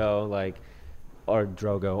Drogo, or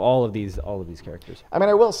Drogo, all of these characters. I mean,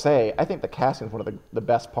 I will say, I think the casting is one of the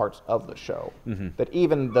best parts of the show. That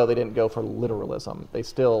even though they didn't go for literalism, they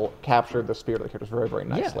still captured the spirit of the characters very, very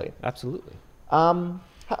nicely. Yeah, absolutely. How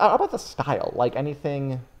about the style? Like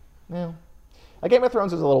anything? Game of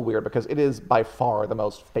Thrones is a little weird because it is by far the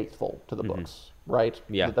most faithful to the books, right?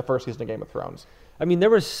 Yeah. The first season of Game of Thrones. I mean, there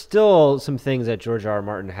were still some things that George R. R.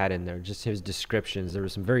 Martin had in there, just his descriptions. There were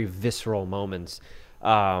some very visceral moments. We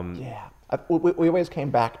always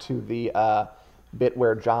came back to the bit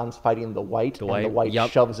where Jon's fighting the White, and the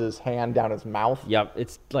White shoves his hand down his mouth. Yep,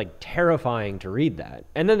 it's terrifying to read that.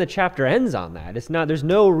 And then the chapter ends on that. There's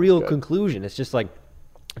no real conclusion. It's just like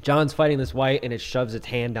Jon's fighting this White, and it shoves its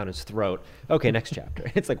hand down his throat. Okay, next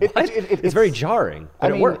chapter. It's like, what? It's very jarring,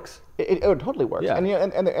 but it works. It totally works. Yeah.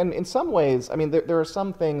 And in some ways, I mean, there are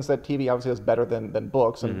some things that TV obviously does better than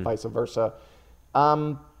books, and vice versa.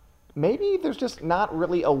 Maybe there's just not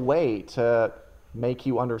really a way to make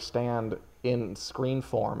you understand in screen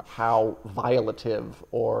form how violative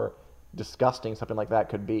or disgusting something like that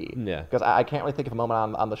could be. Yeah. Because I can't really think of a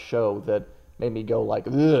moment on the show that made me go like,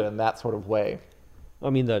 ugh, in that sort of way. I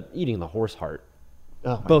mean, the eating the horse heart,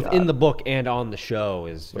 both in the book and on the show,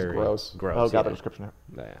 is very gross. Oh, God, the description.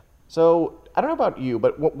 Yeah. So, I don't know about you,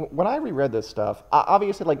 but when I reread this stuff,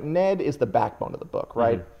 obviously, Ned is the backbone of the book,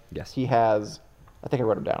 right? Yes. He has, I think I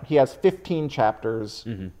wrote him down, he has 15 chapters.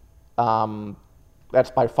 That's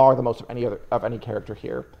by far the most of any character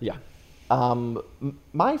here. Yeah.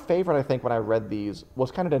 My favorite, I think, when I read these was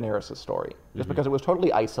kind of Daenerys' story, just because it was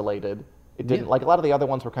totally isolated. It didn't, like a lot of the other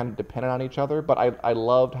ones were kind of dependent on each other, but I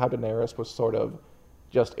loved how Daenerys was sort of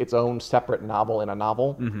just its own separate novel in a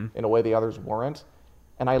novel, in a way the others weren't.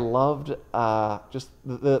 And I loved just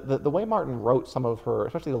the way Martin wrote some of her,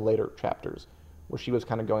 especially the later chapters, where she was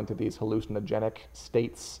kind of going through these hallucinogenic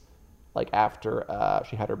states, like after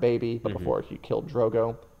she had her baby, but before she killed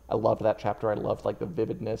Drogo. I loved that chapter. I loved the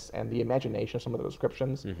vividness and the imagination of some of the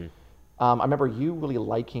descriptions. I remember you really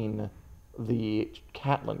liking the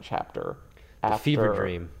Catelyn chapter. The fever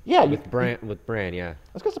dream. Yeah. With Bran, yeah. I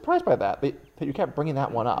was kind of surprised by that you kept bringing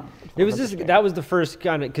that one up. It was that was the first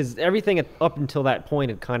kind of, because everything up until that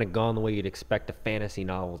point had kind of gone the way you'd expect a fantasy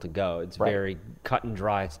novel to go. It's very cut and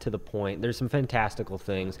dry. It's to the point. There's some fantastical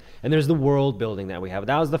things, and there's the world building that we have.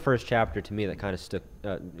 That was the first chapter to me that kind of stood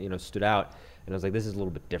out, and I was like, this is a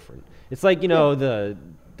little bit different. It's like the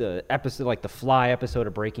episode, like the Fly episode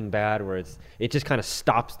of Breaking Bad, where it just kind of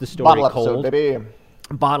stops the story Bottle cold. Episode, baby.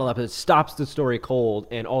 Bottle episode stops the story cold,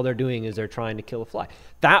 and all they're doing is they're trying to kill a fly.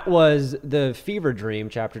 That was the fever dream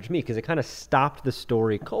chapter to me, because it kind of stopped the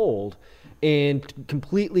story cold and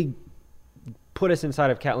completely put us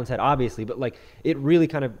inside of Catelyn's head, obviously, but it really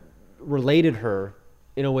kind of related her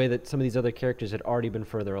in a way that some of these other characters had already been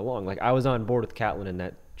further along. I was on board with Catelyn in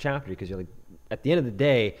that chapter, because you're like, at the end of the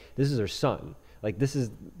day, this is her son. This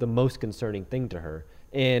is the most concerning thing to her,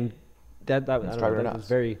 and that was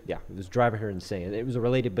very, it was driving her insane. It was a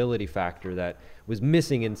relatability factor that was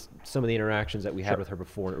missing in some of the interactions that we had with her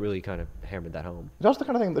before, and it really kind of hammered that home. It's also the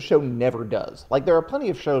kind of thing the show never does. There are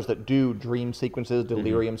plenty of shows that do dream sequences,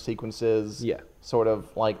 delirium sequences. Yeah. Sort of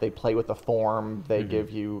they play with the form. They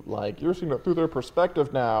give you you're seeing it through their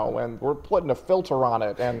perspective now, and we're putting a filter on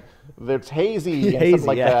it, and it's hazy and Hazy, something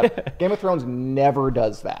like that. Game of Thrones never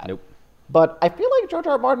does that. Nope. But I feel like George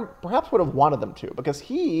R. R. Martin perhaps would have wanted them to, because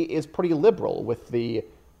he is pretty liberal with the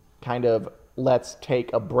kind of let's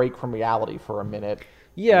take a break from reality for a minute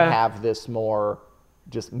and have this more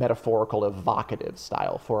just metaphorical, evocative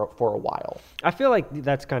style for a while. I feel like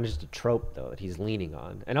that's kind of just a trope, though, that he's leaning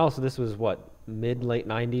on. And also, this was, what, late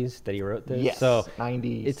 90s that he wrote this? Yes, so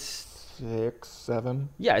 96, 7.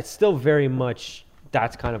 Yeah, it's still very much,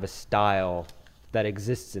 that's kind of a style that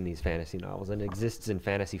exists in these fantasy novels and exists in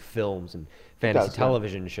fantasy films and fantasy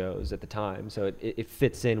television shows at the time. So it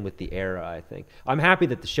fits in with the era, I think. I'm happy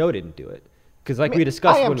that the show didn't do it. Because we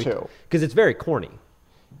discussed, because it's very corny.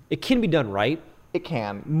 It can be done right. It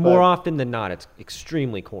can. More often than not, it's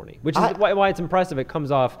extremely corny, which is why it's impressive. It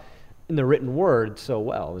comes off in the written word so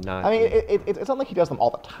well. Not, I mean, it's not like he does them all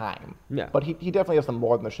the time. Yeah. But he definitely does them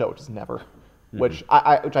more than the show, which is never. Which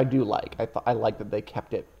I do like. I like that they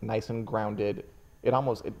kept it nice and grounded.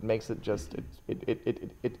 It makes it just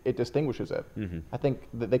it distinguishes it. I think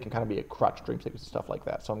that they can kind of be a crutch, dream sequence and stuff like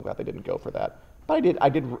that. So I'm glad they didn't go for that. But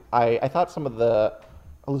I thought some of the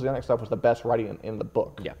hallucinogenic stuff was the best writing in the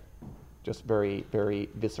book. Yeah. Just very, very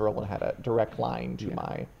visceral and had a direct line to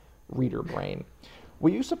my reader brain. Were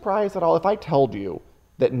you surprised at all if I told you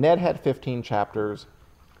that Ned had 15 chapters,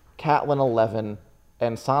 Catelyn 11,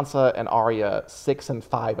 and Sansa and Arya 6 and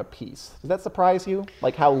 5 apiece? Does that surprise you?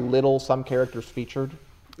 Like how little some characters featured?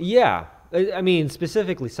 Yeah. I mean,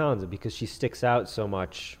 specifically Sansa, because she sticks out so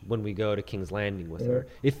much when we go to King's Landing with her.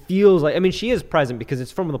 It feels like, I mean, she is present because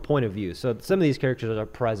it's from the point of view. So some of these characters are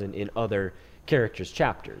present in other characters'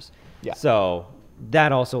 chapters. Yeah. So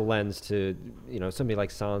that also lends to, somebody like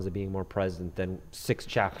Sansa being more present than 6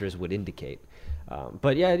 chapters would indicate.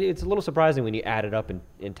 But yeah, it's a little surprising when you add it up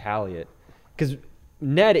and tally it. Because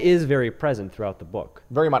Ned is very present throughout the book.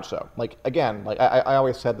 Very much so. Like, again, I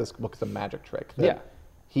always said this book is a magic trick.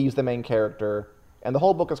 He's the main character, and the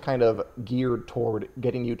whole book is kind of geared toward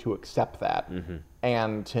getting you to accept that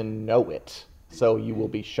and to know it. So you will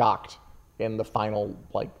be shocked in the final,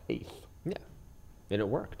 eighth. Yeah. And it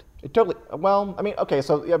worked. It totally. Well, I mean, okay.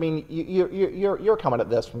 So I mean, you're coming at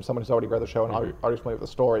this from someone who's already read the show and already familiar with the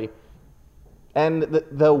story, and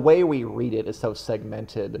the way we read it is so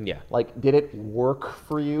segmented. Yeah. Like, did it work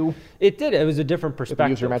for you? It did. It was a different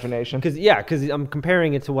perspective. Use your imagination. Because I'm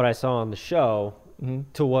comparing it to what I saw on the show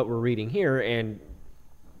to what we're reading here, and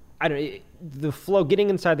the flow,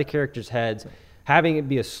 getting inside the characters' heads. Having it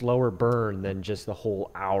be a slower burn than just the whole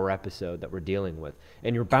hour episode that we're dealing with.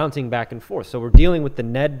 And you're bouncing back and forth. So we're dealing with the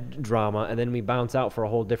Ned drama, and then we bounce out for a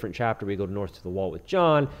whole different chapter. We go north to the wall with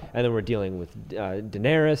Jon, and then we're dealing with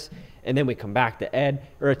Daenerys, and then we come back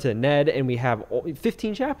to Ned, and we have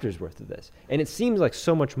 15 chapters worth of this. And it seems like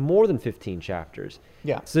so much more than 15 chapters.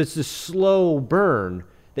 Yeah. So it's a slow burn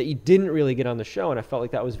that you didn't really get on the show, and I felt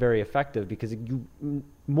like that was very effective because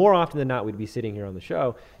more often than not, we'd be sitting here on the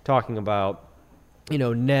show talking about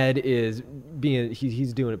Ned is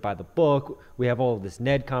he's doing it by the book. We have all of this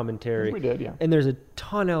Ned commentary. We did, yeah. And there's a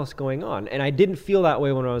ton else going on. And I didn't feel that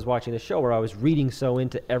way when I was watching the show, where I was reading so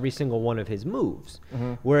into every single one of his moves.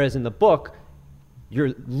 Whereas in the book,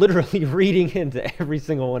 you're literally reading into every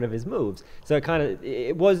single one of his moves. So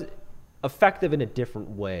it was effective in a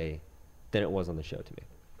different way than it was on the show to me.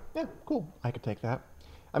 Yeah, cool. I could take that.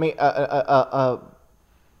 I mean,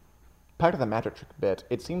 back to the magic trick bit,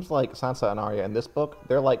 it seems like Sansa and Arya in this book,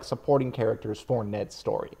 they're like supporting characters for Ned's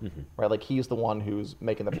story, right? Like he's the one who's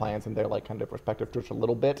making the plans, and they're like kind of perspective just a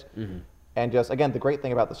little bit. And just, again, the great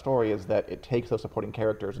thing about the story is that it takes those supporting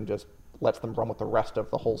characters and just lets them run with the rest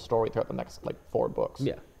of the whole story throughout the next 4 books.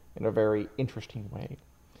 Yeah. In a very interesting way.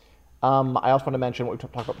 I also want to mention what we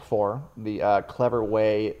talked about before, the clever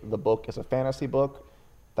way the book is a fantasy book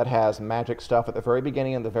that has magic stuff at the very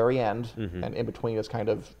beginning and the very end, and in between is kind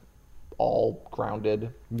of all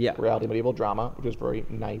grounded reality medieval drama, which is very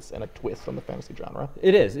nice and a twist on the fantasy genre.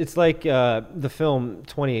 It is. It's like the film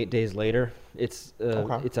 28 Days Later. It's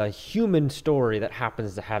a human story that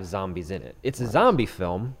happens to have zombies in it. It's a zombie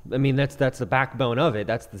film. I mean, that's the backbone of it.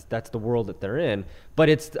 That's the world that they're in. But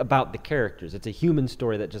it's about the characters. It's a human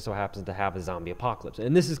story that just so happens to have a zombie apocalypse.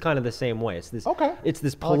 And this is kind of the same way. It's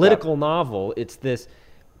this political novel. It's this.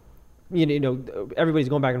 Everybody's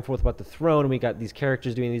going back and forth about the throne, and we got these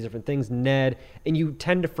characters doing these different things, Ned, and you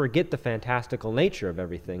tend to forget the fantastical nature of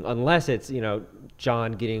everything, unless it's,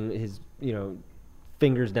 Jon getting his,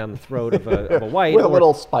 fingers down the throat of a white. With a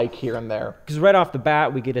little spike here and there. Because right off the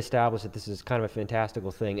bat, we get established that this is kind of a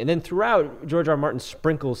fantastical thing. And then throughout, George R. R. Martin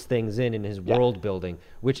sprinkles things in his world building,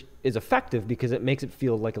 which is effective because it makes it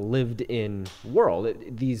feel like a lived-in world.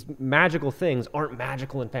 These magical things aren't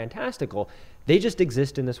magical and fantastical. They just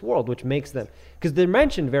exist in this world, which makes them... Because they're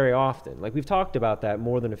mentioned very often. Like, we've talked about that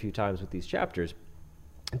more than a few times with these chapters.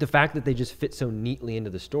 The fact that they just fit so neatly into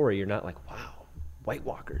the story, you're not like, wow, White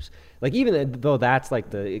Walkers. Like, even though that's like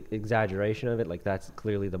the exaggeration of it, like that's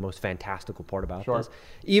clearly the most fantastical part about this.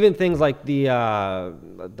 Even things like the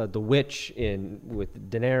witch with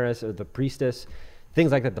Daenerys, or the priestess,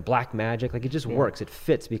 things like that, the black magic, like it just works. It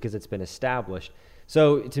fits because it's been established.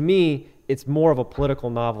 So to me, it's more of a political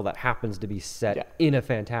novel that happens to be set in a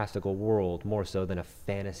fantastical world more so than a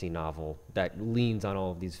fantasy novel that leans on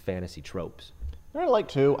all of these fantasy tropes. I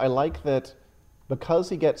like that because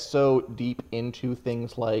he gets so deep into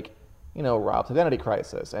things like, Rob's identity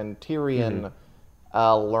crisis and Tyrion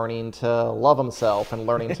learning to love himself and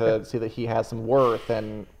learning to see that he has some worth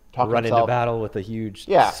and talking run into battle with a huge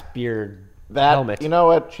speared helmet. You know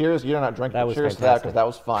what? Cheers. You're not drinking. That was cheers fantastic. to that because that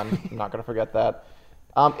was fun. I'm not going to forget that.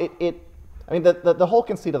 The whole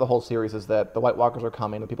conceit of the whole series is that the White Walkers are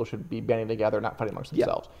coming and people should be banding together, not fighting amongst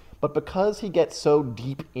themselves. But because he gets so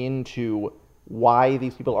deep into why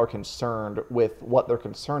these people are concerned with what they're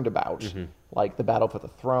concerned about, like the battle for the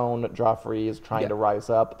throne, Joffrey is trying to rise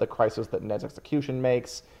up, the crisis that Ned's execution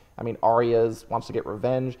makes. I mean, Arya wants to get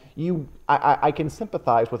revenge. I can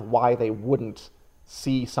sympathize with why they wouldn't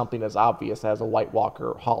see something as obvious as a White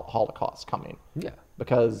Walker Holocaust coming. Yeah,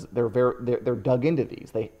 because they're dug into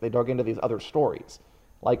these. They dug into these other stories,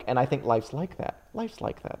 and I think life's like that. Life's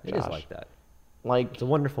like that. Josh. It is like that. It's a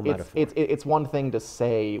wonderful metaphor. It's one thing to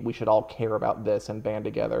say we should all care about this and band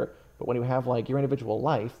together, but when you have your individual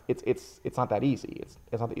life, it's not that easy.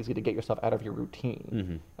 It's not that easy to get yourself out of your routine.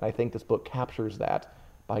 And I think this book captures that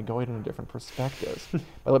by going into different perspectives.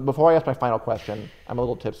 But before I ask my final question, I'm a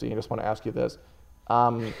little tipsy and just want to ask you this.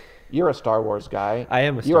 You're a Star Wars guy. I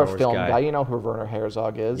am a Star Wars guy. You're a film guy. You know who Werner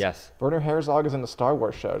Herzog is. Yes. Werner Herzog is in the Star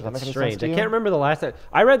Wars show. Does that make any sense to you? I can't remember the last time.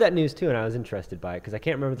 I read that news too, and I was interested by it because I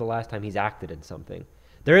can't remember the last time he's acted in something.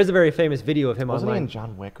 There is a very famous video of him online. Wasn't he in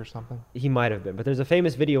John Wick or something? He might have been, but there's a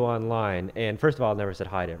famous video online. And first of all, I've never said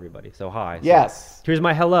hi to everybody, so hi. Yes. So here's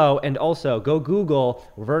my hello, and also go Google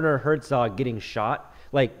Werner Herzog getting shot.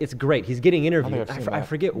 It's great. He's getting interviewed. I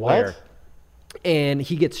forget where. And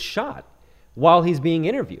he gets shot while he's being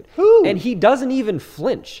interviewed. Who? And he doesn't even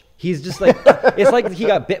flinch. He's just like, it's like he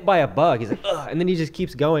got bit by a bug. He's like, ugh, and then he just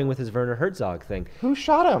keeps going with his Werner Herzog thing. Who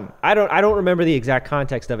shot him? I don't remember the exact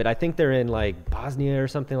context of it. I think they're in Bosnia or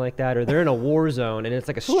something like that, or they're in a war zone, and it's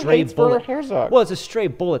like a stray bullet. Werner Herzog? Well, it's a stray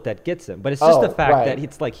bullet that gets him, but it's just the fact that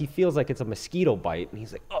it's like he feels like it's a mosquito bite, and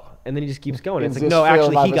he's like, oh, and then he just keeps going. It's like, no,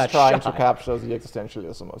 actually, he got shot. To capture the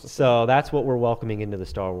existentialism. So that's what we're welcoming into the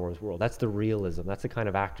Star Wars world. That's the realism. That's the kind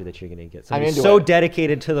of actor that you're going to get. Somebody so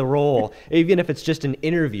dedicated to the role, even if it's just an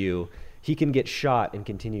interview. He can get shot and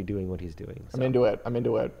continue doing what he's doing. So. I'm into it.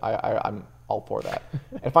 I'm all for that.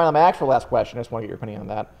 And finally, my actual last question, I just want to get your opinion on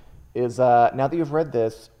that, is now that you've read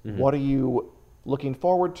this, what are you looking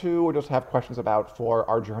forward to or just have questions about for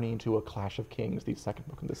our journey into A Clash of Kings, the second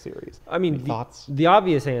book in the series? I mean, thoughts? The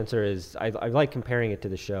obvious answer is I like comparing it to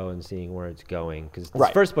the show and seeing where it's going. Because this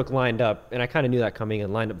first book lined up, and I kind of knew that coming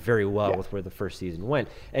in, lined up very well with where the first season went.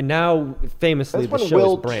 And now, famously, the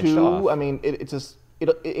show is branched off. I mean,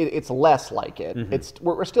 it's less like it.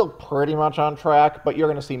 We're still pretty much on track, but you're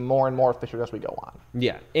going to see more and more Fisher as we go on.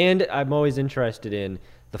 Yeah, and I'm always interested in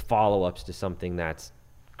the follow-ups to something that's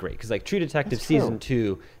great. Because True Detective Season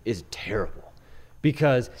 2 is terrible.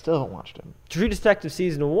 Because still haven't watched it. True Detective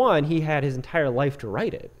Season 1, he had his entire life to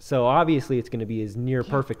write it. So obviously it's going to be as near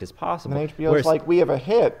perfect as possible. And HBO's like, we have a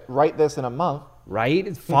hit, write this in a month.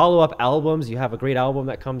 Right? Follow-up albums. You have a great album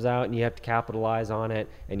that comes out and you have to capitalize on it,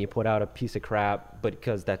 and you put out a piece of crap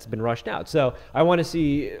because that's been rushed out. So I want to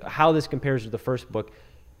see how this compares to the first book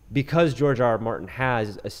because George R. R. Martin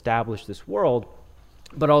has established this world,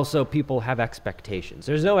 but also people have expectations.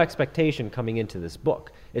 There's no expectation coming into this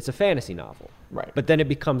book. It's a fantasy novel. Right. But then it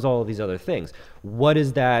becomes all of these other things. What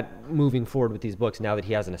is that moving forward with these books now that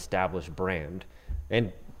he has an established brand?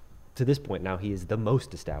 And to this point now, he is the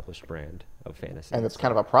most established brand of fantasy. And it's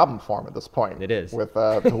kind of a problem for him at this point. It is. With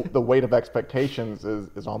the weight of expectations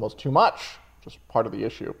is almost too much. Just part of the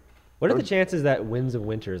issue. What are the chances that Winds of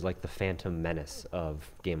Winter is like the Phantom Menace of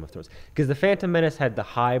Game of Thrones? Because the Phantom Menace had the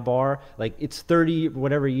high bar. It's 30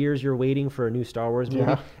 whatever years you're waiting for a new Star Wars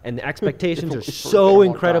movie. And the expectations are so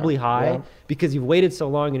incredibly high because you've waited so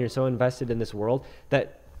long and you're so invested in this world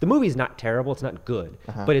that The movie's not terrible. It's not good.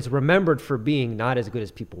 But it's remembered for being not as good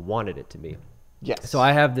as people wanted it to be. Yes. So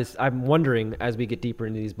I have this, I'm wondering as we get deeper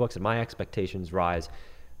into these books and my expectations rise,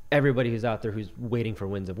 everybody who's out there who's waiting for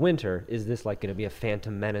Winds of Winter, is this like going to be a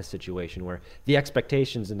Phantom Menace situation where the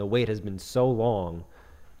expectations and the wait has been so long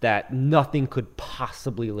that nothing could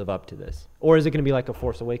possibly live up to this? Or is it going to be like a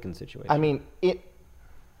Force Awakens situation? I mean,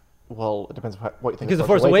 well, it depends what you think. Because the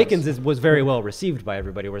Force Awakens was very well received by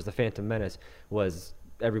everybody, whereas the Phantom Menace was,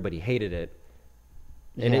 everybody hated it.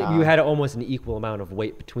 And you had almost an equal amount of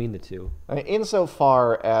weight between the two. I mean,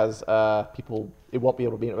 insofar as people, it won't be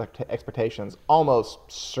able to meet expectations, almost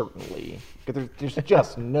certainly. Because there's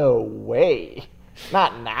just no way.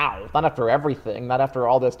 Not now. Not after everything. Not after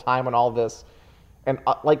all this time and all this. And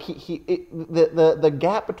the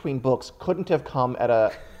gap between books couldn't have come at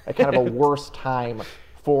a kind of a worse time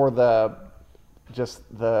for the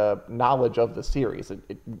knowledge of the series.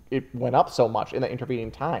 It went up so much in the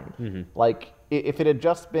intervening time. Like, if it had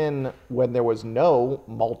just been when there was no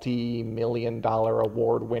multi-million-dollar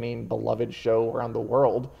award-winning beloved show around the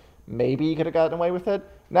world, maybe you could have gotten away with it.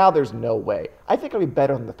 Now there's no way. I think it'll be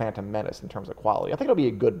better than the Phantom Menace in terms of quality. I think it'll be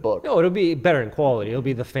a good book. No, it'll be better in quality. It'll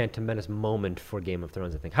be the Phantom Menace moment for Game of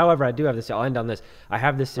Thrones, I think. However, I do have this. I'll end on this. I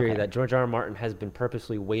have this theory that George R. R. Martin has been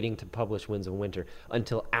purposely waiting to publish Winds of Winter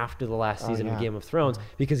until after the last season of Game of Thrones,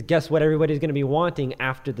 because guess what everybody's going to be wanting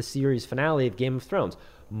after the series finale of Game of Thrones?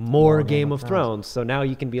 More Game of Thrones. So now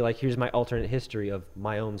you can be like, here's my alternate history of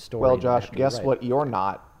my own story. Well, Josh, guess what? You're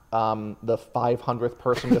not the 500th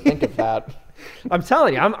person to think of that. I'm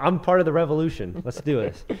telling you, I'm part of the revolution. Let's do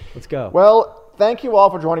this. Let's go. Well, thank you all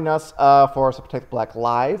for joining us for Protect Black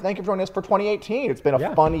Live. Thank you for joining us for 2018. It's been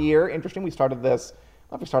a fun year. Interesting. We started this.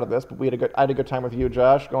 Not we started this, but I had a good time with you,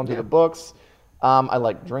 Josh, going through the books. I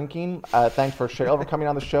like drinking. Thanks for Cheryl for coming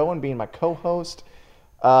on the show and being my co-host.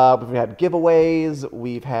 We've had giveaways.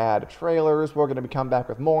 We've had trailers. We're going to be coming back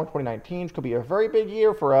with more in 2019. It could be a very big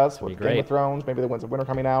year for us with Game of Thrones, maybe the Winds of Winter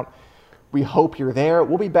coming out. We hope you're there.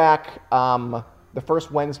 We'll be back the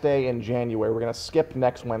first Wednesday in January. We're going to skip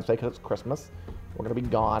next Wednesday because it's Christmas. We're going to be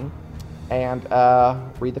gone. And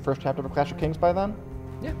read the first chapter of Clash of Kings by then?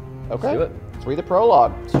 Yeah. Okay. Let's do it. Let's read the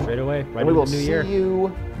prologue. Straight away. Right, and we will into the new year. see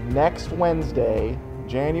you next Wednesday,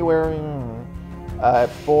 January at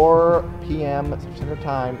 4 p.m. Central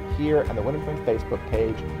Time here on the Winter Thrones Facebook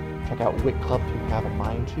page. Check out Wit Club if you have a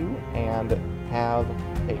mind to, and have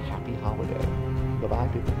a happy holiday. Bye-bye,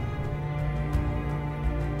 people.